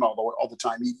happen all the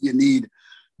time. You need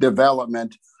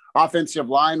development. Offensive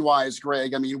line-wise,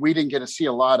 Greg, I mean, we didn't get to see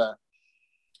a lot of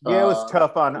it was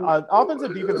tough on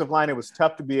offensive, defensive line. It was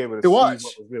tough to be able to see what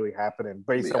was really happening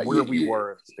based on where we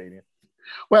were at the stadium.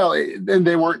 Well, and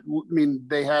they weren't. I mean,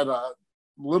 they had a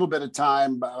little bit of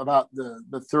time about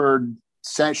the third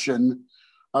session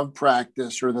of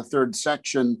practice or the third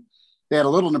section. They had a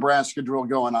little Nebraska drill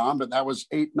going on, but that was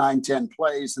 8, 9, 10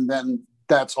 plays, and then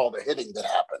that's all the hitting that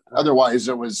happened. Otherwise,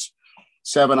 it was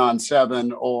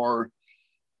 7-on-7 or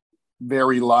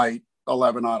very light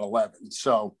 11-on-11.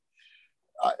 So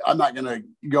I'm not going to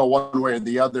go one way or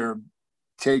the other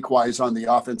take-wise on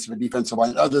the offensive and defensive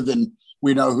line, other than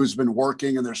we know who's been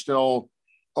working and they're still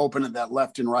open at that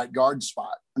left and right guard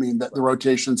spot. I mean, the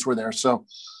rotations were there. So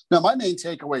now my main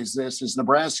takeaway is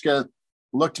Nebraska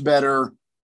looked better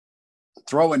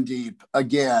throwing deep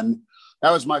again.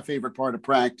 That was my favorite part of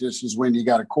practice, is when you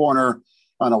got a corner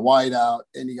on a wide out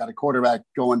and you got a quarterback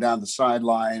going down the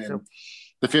sideline, and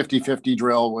the 50-50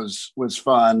 drill was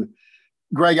fun.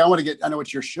 Greg, I know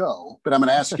it's your show, but I'm going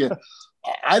to ask you,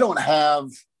 I don't have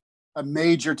a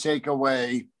major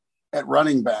takeaway at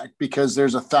running back because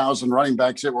there's 1,000 running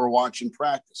backs that we're watching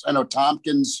practice. I know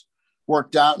Tompkins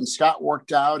worked out and Scott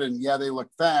worked out, and yeah, they look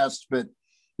fast, but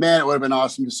man, it would have been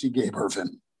awesome to see Gabe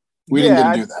Ervin. We didn't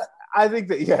get to do that. I think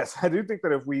that, yes, I do think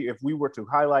that if we were to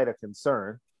highlight a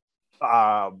concern,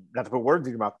 not to put words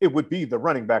in your mouth, it would be the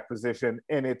running back position.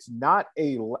 And it's not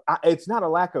a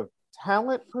lack of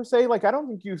talent per se. Like, I don't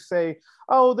think you say,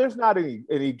 oh, there's not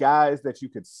any guys that you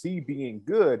could see being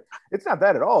good. It's not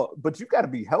that at all, but you've got to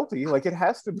be healthy. Like, it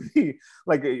has to be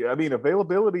like, I mean,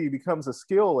 availability becomes a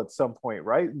skill at some point,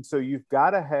 right? And so you've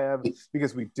got to have,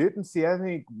 because we didn't see, I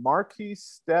think,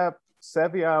 Marquise Stepp,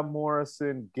 Sevion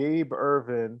Morrison, Gabe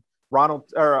Ervin, Ramir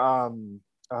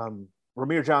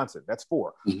Johnson. That's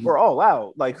 4. Mm-hmm. We're all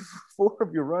out. Like 4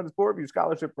 of your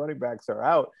scholarship running backs are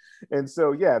out. And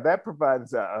so, yeah, that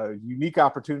provides a unique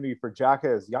opportunity for Jacques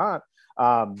Yant.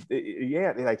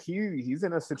 Like he's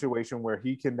in a situation where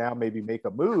he can now maybe make a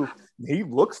move. He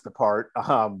looks the part.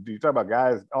 You talk about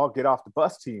guys all get off the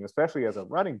bus team, especially as a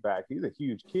running back. He's a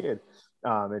huge kid.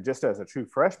 And just as a true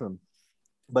freshman.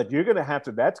 But you're going to have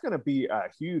to, that's going to be a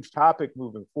huge topic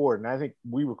moving forward. And I think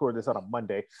we record this on a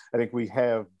Monday. I think we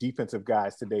have defensive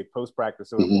guys today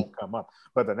post-practice, so it won't come up.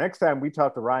 But the next time we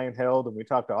talk to Ryan Held and we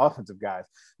talk to offensive guys,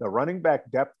 the running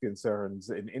back depth concerns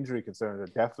and injury concerns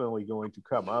are definitely going to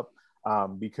come up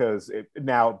because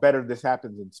now better this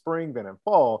happens in spring than in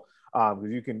fall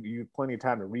because you have plenty of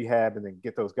time to rehab and then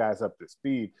get those guys up to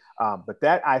speed. But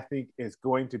that, I think, is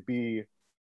going to be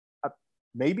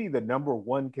maybe the number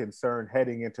one concern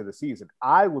heading into the season.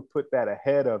 I would put that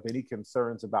ahead of any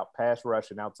concerns about pass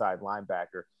rush and outside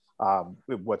linebacker,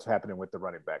 what's happening with the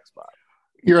running back spot.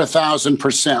 You're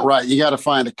 1,000% right. You got to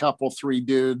find a couple, 3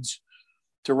 dudes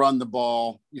to run the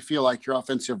ball. You feel like your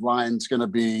offensive line is going to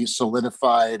be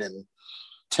solidified and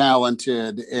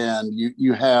talented, and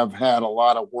you have had a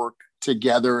lot of work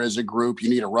together as a group. You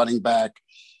need a running back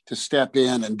to step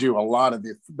in and do a lot of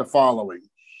the following.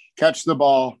 Catch the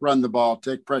ball, run the ball,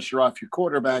 take pressure off your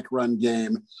quarterback run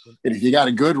game. And if you got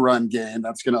a good run game,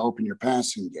 that's going to open your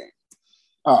passing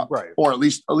game. Right. Or at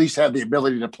least have the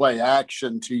ability to play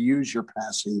action to use your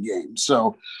passing game.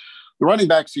 So the running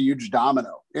back's a huge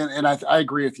domino. And I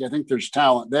agree with you. I think there's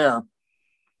talent there.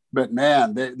 But,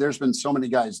 man, there's been so many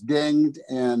guys dinged.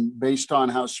 And based on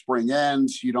how spring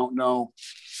ends, you don't know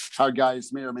how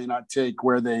guys may or may not take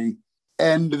where they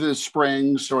end the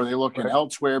spring, so are they looking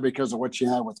elsewhere because of what you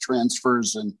have with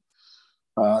transfers and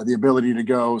the ability to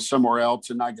go somewhere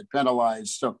else and not get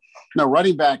penalized. So,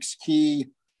 running back's key.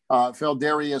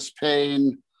 Feldarius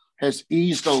Payne has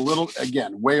eased a little,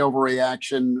 again, way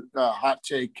overreaction, hot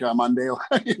take Monday,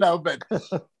 but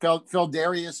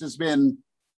Feldarius has been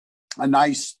a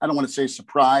nice, I don't want to say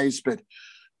surprise, but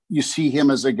you see him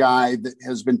as a guy that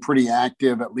has been pretty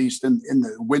active, at least in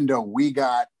the window we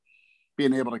got,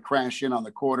 being able to crash in on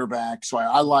the quarterback. So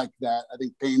I like that. I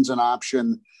think Payne's an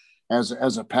option as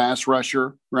a pass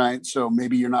rusher, right? So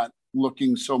maybe you're not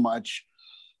looking so much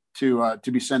to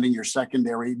be sending your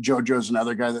secondary. JoJo's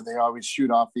another guy that they always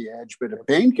shoot off the edge. But if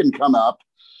Payne can come up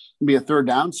and be a third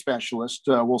down specialist,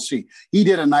 we'll see. He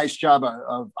did a nice job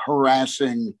of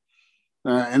harassing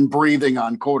and breathing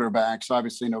on quarterbacks.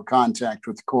 Obviously, no contact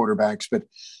with the quarterbacks, but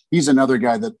he's another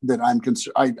guy that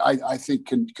I think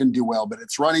can do well. But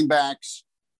it's running backs,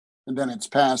 and then it's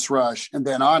pass rush, and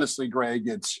then honestly, Greg,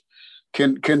 it's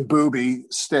can Booby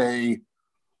stay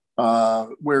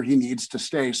where he needs to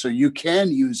stay so you can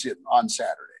use it on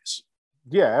Saturdays.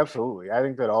 Yeah, absolutely. I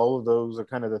think that all of those are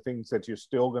kind of the things that you're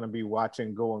still going to be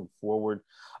watching going forward.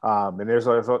 And there's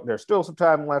still some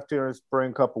time left here in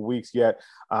spring, couple weeks yet.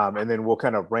 And then we'll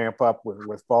kind of ramp up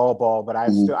with fall ball. But I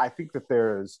think that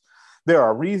there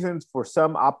are reasons for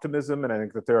some optimism. And I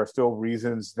think that there are still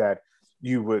reasons that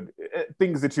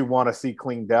things that you want to see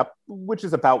cleaned up, which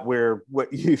is about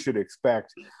what you should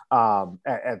expect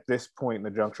at this point in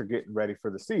the juncture, getting ready for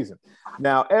the season.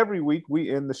 Now, every week we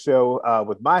end the show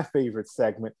with my favorite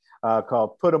segment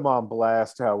called Put 'em on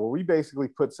Blast, where we basically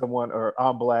put someone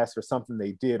on blast or something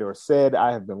they did or said.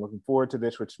 I have been looking forward to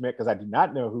this with Schmidt because I do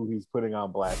not know who he's putting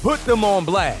on blast. Put them on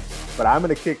blast. But I'm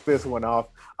going to kick this one off.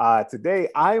 Today,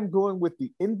 I am going with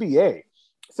the NBA.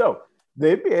 So,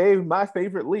 the NBA, my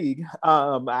favorite league,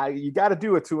 you got to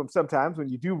do it to them sometimes. When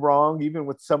you do wrong, even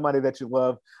with somebody that you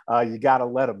love, you got to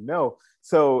let them know.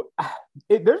 So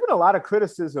there's been a lot of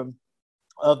criticism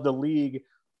of the league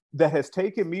that has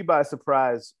taken me by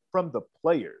surprise from the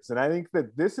players. And I think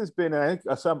that this has been, I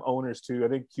think some owners too, I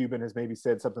think Cuban has maybe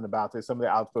said something about this, some of the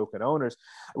outspoken owners,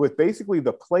 with basically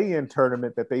the play-in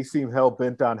tournament that they seem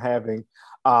hell-bent on having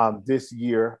this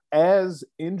year as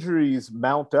injuries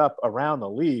mount up around the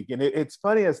league. And it's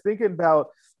funny, I was thinking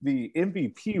about the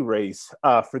MVP race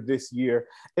for this year,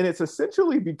 and it's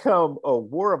essentially become a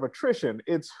war of attrition.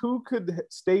 It's who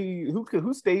stayed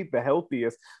the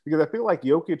healthiest, because I feel like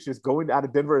Jokic is going out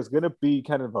of Denver is going to be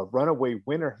kind of a runaway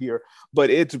winner here, but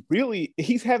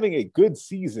he's having a good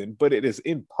season, but it is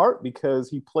in part because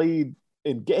he played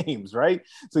in games, right?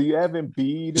 So you have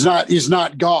Embiid. He's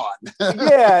not gone.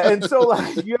 Yeah, and so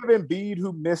you have Embiid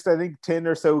who missed, I think, 10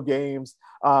 or so games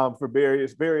for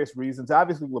various reasons.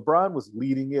 Obviously, LeBron was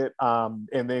leading it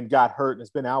and then got hurt and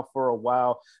has been out for a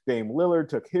while. Dame Lillard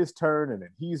took his turn and then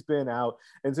he's been out.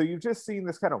 And so you've just seen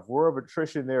this kind of war of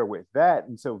attrition there with that.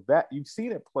 And so that you've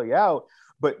seen it play out.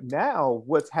 But now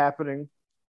what's happening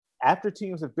after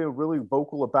teams have been really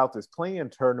vocal about this play-in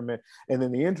tournament and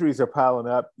then the injuries are piling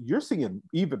up, you're seeing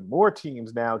even more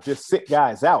teams now just sit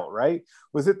guys out, right?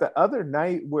 Was it the other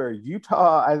night where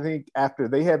Utah, I think after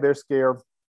they had their scare,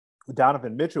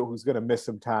 Donovan Mitchell, who's going to miss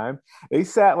some time, they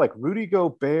sat like Rudy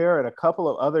Gobert and a couple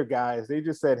of other guys. They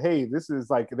just said, hey, this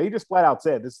is like, they just flat out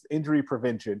said, this is injury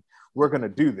prevention. we're going to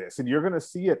do this. And you're going to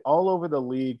see it all over the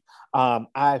league.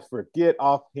 I forget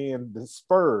offhand the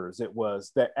Spurs it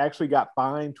was that actually got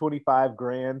fined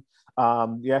 $25,000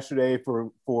 yesterday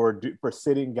for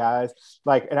sitting guys.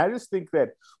 Like, and I just think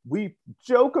that we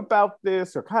joke about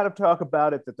this or kind of talk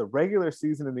about it, that the regular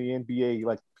season in the NBA,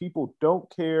 like, people don't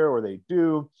care or they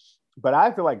do. But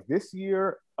I feel like this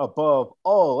year, above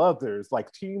all others,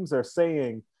 like, teams are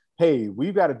saying, hey,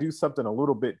 we've got to do something a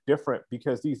little bit different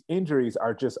because these injuries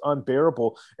are just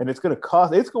unbearable. And it's going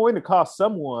to cost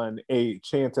someone a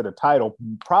chance at a title,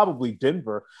 probably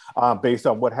Denver, based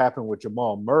on what happened with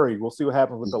Jamal Murray. We'll see what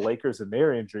happens with the Lakers and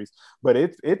their injuries. But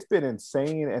it's been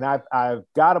insane. And I've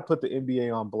got to put the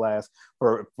NBA on blast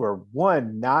for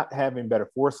one, not having better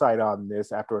foresight on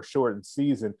this after a shortened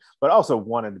season, but also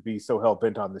wanting to be so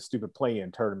hell-bent on this stupid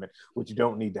play-in tournament, which you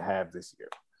don't need to have this year.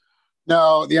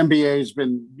 No, the NBA has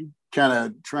been kind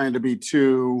of trying to be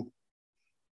too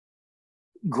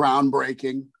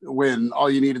groundbreaking when all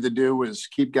you needed to do was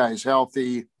keep guys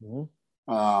healthy,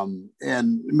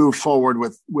 and move forward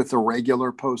with a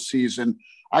regular postseason.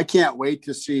 I can't wait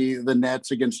to see the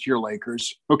Nets against your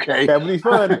Lakers. Okay. That'll be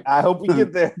fun. I hope we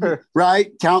get there.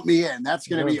 Right? Count me in. That's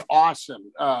going to be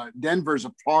awesome. Denver's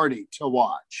a party to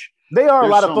watch. They are a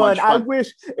lot of fun. I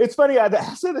wish, it's funny, I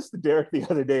said this to Derek the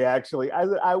other day, actually.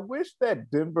 I wish that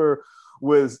Denver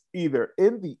was either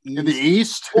in the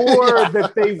East, or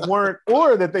that they weren't,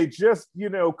 or that they just,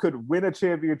 could win a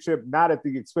championship, not at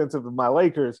the expense of my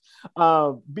Lakers,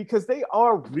 because they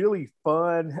are really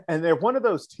fun. And they're one of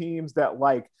those teams that,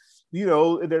 like,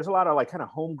 there's a lot of, like, kind of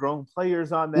homegrown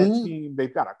players on that team.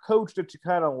 They've got a coach that you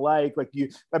kind of like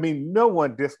no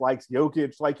one dislikes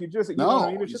Jokic. Like, it's just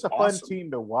a fun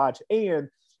team to watch. And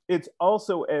it's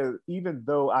also, even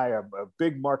though I am a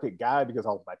big market guy because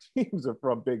all of my teams are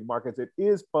from big markets, it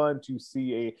is fun to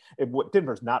see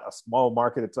Denver's not a small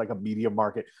market. It's like a medium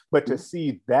market, but to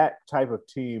see that type of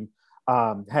team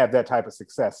have that type of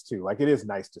success too. Like, it is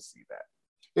nice to see that.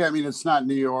 Yeah, I mean, it's not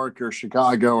New York or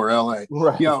Chicago or LA.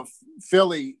 Right.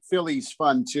 Philly's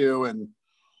fun too, and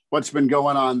what's been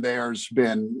going on there's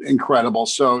been incredible.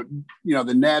 So,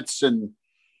 the Nets and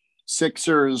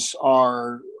Sixers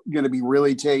are going to be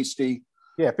really tasty.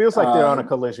 Yeah, it feels like they're on a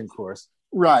collision course.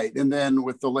 Right. And then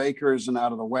with the Lakers and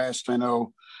out of the West, I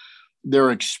know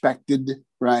they're expected,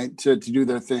 right, to do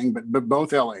their thing, but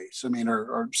both LAs, I mean,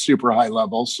 are super high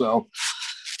level. So,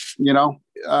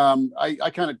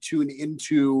 I kind of tune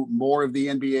into more of the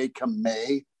NBA come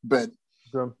May, but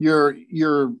your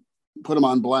put them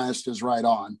on blast is right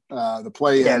on. The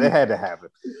play. Yeah, they had to have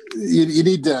it. You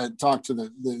need to talk to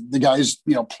the guys,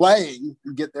 playing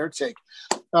and get their take.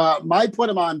 My put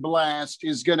them on blast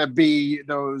is going to be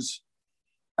those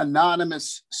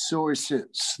anonymous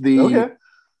sources, the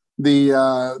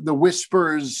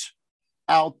whispers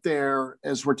out there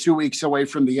as we're 2 weeks away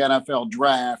from the NFL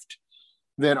draft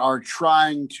that are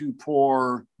trying to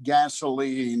pour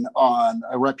gasoline on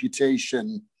a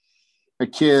reputation, a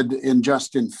kid in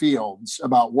Justin Fields,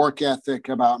 about work ethic,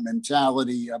 about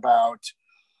mentality, about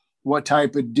what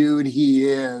type of dude he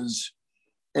is.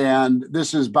 And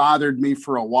this has bothered me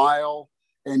for a while.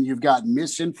 And you've got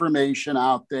misinformation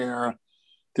out there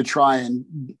to try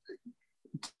and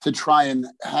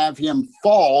have him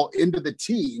fall into the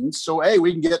teens. So, hey,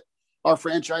 we can get our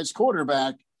franchise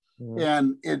quarterback.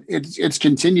 And it's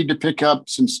continued to pick up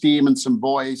some steam and some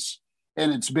voice,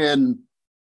 and it's been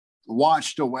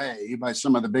washed away by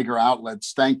some of the bigger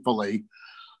outlets, thankfully.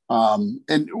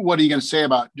 And what are you going to say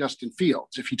about Justin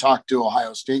Fields if you talk to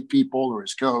Ohio State people or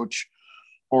his coach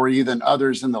or even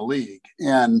others in the league?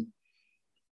 And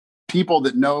people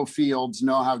that know Fields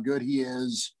know how good he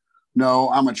is, know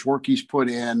how much work he's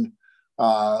put in,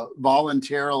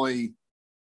 voluntarily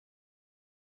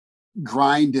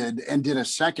grinded and did a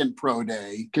second pro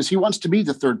day because he wants to be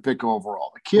the third pick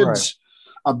overall. The kid's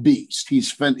a beast.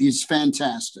 He's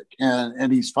fantastic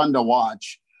and he's fun to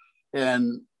watch.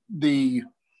 And the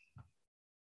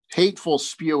hateful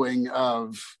spewing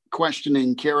of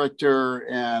questioning character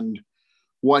and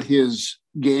what his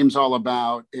game's all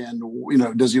about, and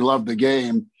does he love the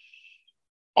game?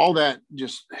 All that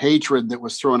just hatred that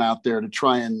was thrown out there to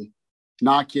try and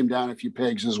knock him down a few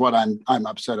pegs is what I'm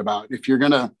upset about. If you're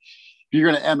gonna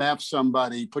MF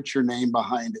somebody, put your name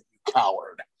behind it, you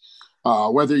coward.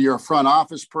 Whether you're a front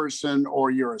office person or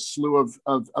you're a slew of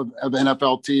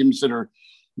NFL teams that are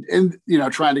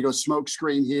trying to go smoke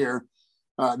screen here,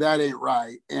 that ain't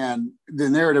right. And the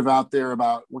narrative out there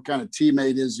about what kind of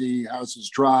teammate is he, how's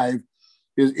his drive,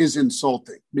 is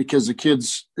insulting, because the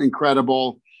kid's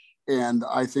incredible, and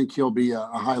I think he'll be a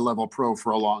high level pro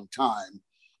for a long time.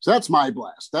 So that's my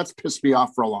blast. That's pissed me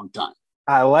off for a long time.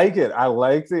 I like it. I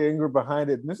like the anger behind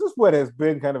it. And this is what has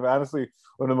been kind of honestly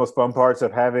one of the most fun parts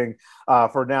of having,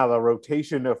 for now, the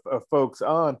rotation of folks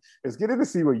on is getting to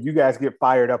see what you guys get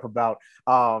fired up about.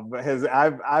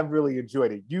 I've really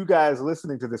enjoyed it. You guys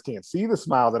listening to this can't see the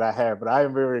smile that I have, but I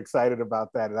am very excited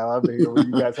about that. And I love to hear what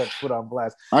you guys have to put on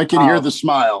blast. I can hear the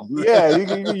smile. Yeah,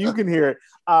 you can hear it.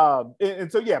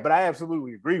 And so, yeah, but I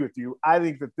absolutely agree with you. I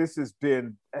think that this has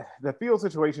been, the field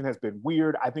situation has been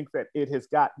weird. I think that it has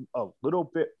gotten a little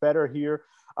bit better here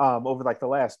over like the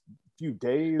last few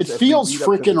days. It feels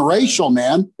freaking racial,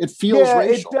 man. It feels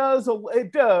racial.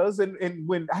 It does. And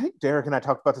when I think Derek and I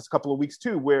talked about this a couple of weeks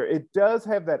too, where it does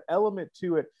have that element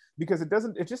to it, because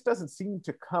it just doesn't seem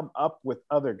to come up with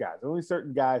other guys. Only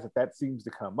certain guys that seems to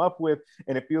come up with,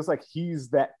 and it feels like he's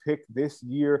that pick this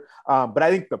year. But I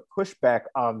think the pushback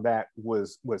on that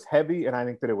was heavy, and I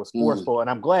think that it was forceful, and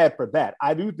I'm glad for that.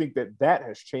 I do think that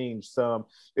has changed some,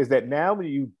 is that now that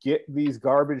you get these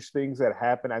garbage things that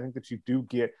happen, I think that you do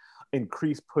get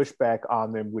increased pushback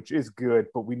on them, which is good,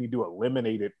 but we need to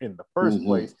eliminate it in the first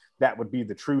place. That would be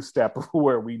the true step of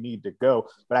where we need to go.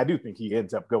 But I do think he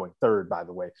ends up going third, by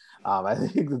the way. I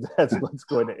think that's what's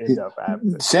going to end up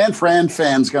happening. San Fran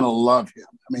fans going to love him.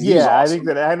 I mean, yeah, awesome. I think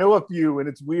that I know a few, and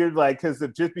it's weird, like,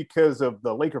 because of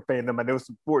the Laker fandom, I know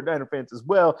some 49er fans as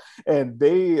well, and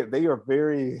they are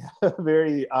very,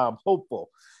 very hopeful.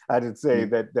 I did say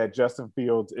that Justin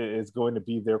Fields is going to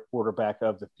be their quarterback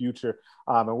of the future.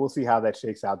 And we'll see how that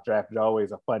shakes out. Draft is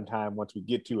always a fun time once we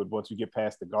get to it, once we get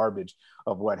past the garbage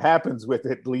of what happens with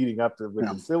it leading up to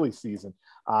the silly season.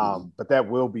 But that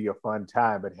will be a fun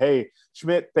time. But hey,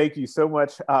 Schmidt, thank you so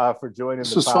much for joining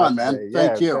this the podcast. This was fun, man.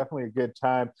 Thank you. Definitely a good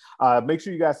time. Make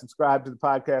sure you guys subscribe to the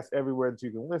podcast everywhere that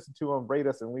you can listen to them. Rate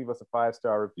us and leave us a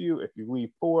 5-star review. If you leave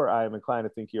 4, I am inclined to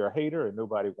think you're a hater, and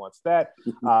nobody wants that.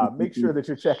 Make sure that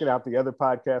you're checking out the other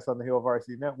podcasts on the Hail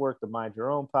Varsity Network, the Mind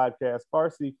Your Own podcast,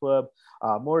 Varsity Club,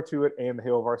 More to It, and the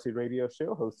Hail Varsity Radio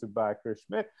Show hosted by Chris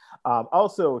Schmidt.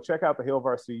 Also, check out the Hail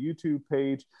Varsity YouTube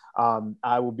page.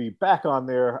 I will be back on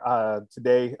there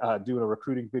today doing a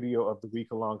recruiting video of the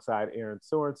week alongside Aaron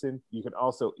Sorensen. You can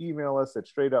also email us at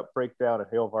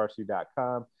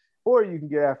straightupbreakdown@hailvarsity.com, or you can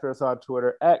get after us on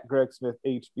Twitter at Greg Smith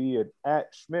HB and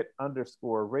at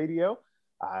Schmidt_radio.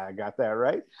 I got that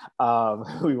right.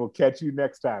 We will catch you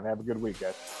next time. Have a good week,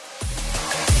 guys.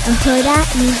 A Huda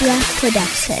Media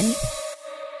Production.